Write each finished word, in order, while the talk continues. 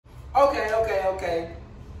Okay.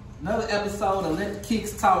 Another episode of Let the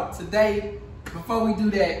Kicks Talk today. Before we do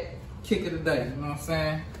that, kick of the day, you know what I'm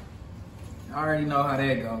saying? I already know how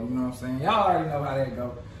that go, you know what I'm saying? Y'all already know how that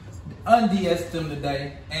go. Unds them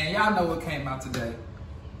today, and y'all know what came out today.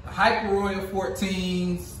 The Hyper Roya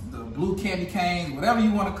 14s, the blue candy canes, whatever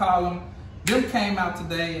you want to call them came out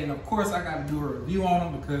today, and of course I got to do a review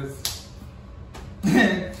on them because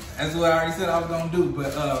that's what I already said I was gonna do. But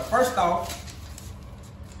first off,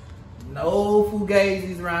 no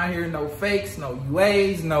fugazis around here, no fakes, no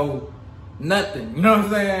UAs, no nothing. You know what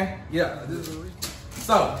I'm saying? Yeah.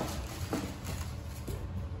 So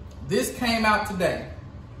this came out today.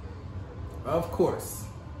 Of course.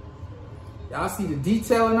 Y'all see the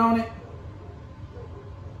detailing on it?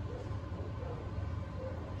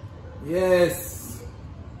 Yes.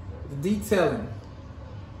 The detailing.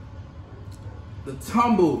 The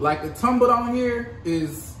tumble, like the tumble on here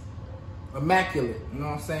is immaculate. You know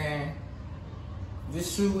what I'm saying?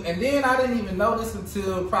 This shoe, and then I didn't even notice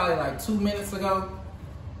until probably like 2 minutes ago.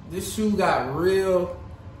 This shoe got real,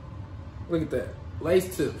 look at that,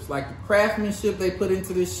 lace tips. Like the craftsmanship they put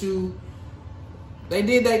into this shoe, they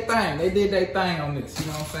did their thing. They did their thing on this, you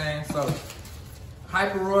know what I'm saying? So,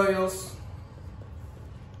 Hyper Royals,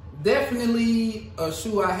 definitely a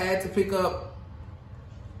shoe I had to pick up.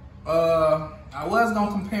 I was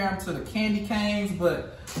gonna compare them to the candy canes,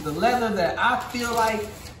 but the leather that I feel like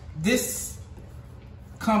this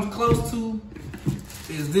comes close to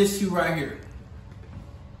is this shoe right here.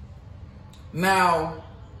 Now,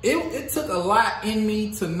 it took a lot in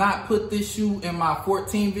me to not put this shoe in my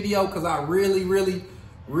 14 video because I really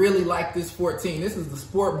like this 14. This is the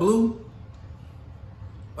Sport Blue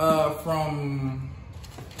from,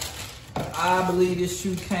 I believe this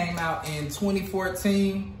shoe came out in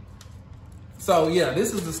 2014. So yeah,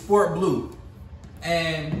 this is the Sport Blue.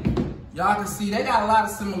 And y'all can see they got a lot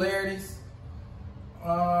of similarities.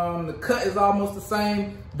 The cut is almost the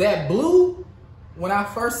same. That blue, when I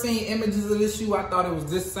first seen images of this shoe, I thought it was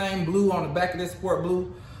this same blue on the back of this Sport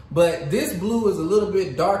Blue. But this blue is a little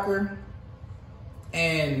bit darker.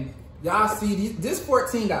 And y'all see, this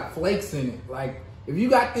 14 got flakes in it. Like, if you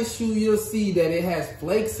got this shoe, you'll see that it has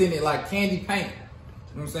flakes in it like candy paint.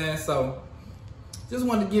 You know what I'm saying? So, just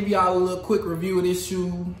wanted to give y'all a little quick review of this shoe.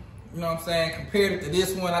 You know what I'm saying? Compared it to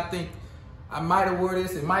this one, I think I might have wore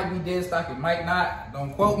this. It might be dead stock, it might not.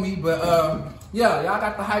 Don't quote me, but yeah, y'all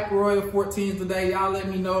got the Hyper Roya 14s today. Y'all let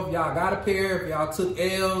me know if y'all got a pair, if y'all took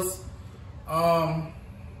L's. I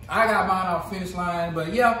got mine off finish line,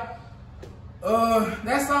 but yeah,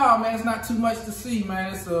 that's all, man. It's not too much to see,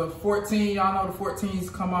 man. It's a 14. Y'all know the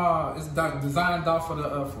 14s come on. It's designed off of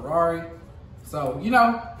the Ferrari. So, you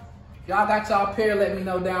know, if y'all got y'all pair, let me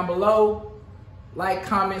know down below. Like,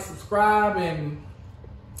 comment, subscribe, and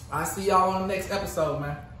I'll see y'all on the next episode,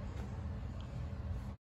 man.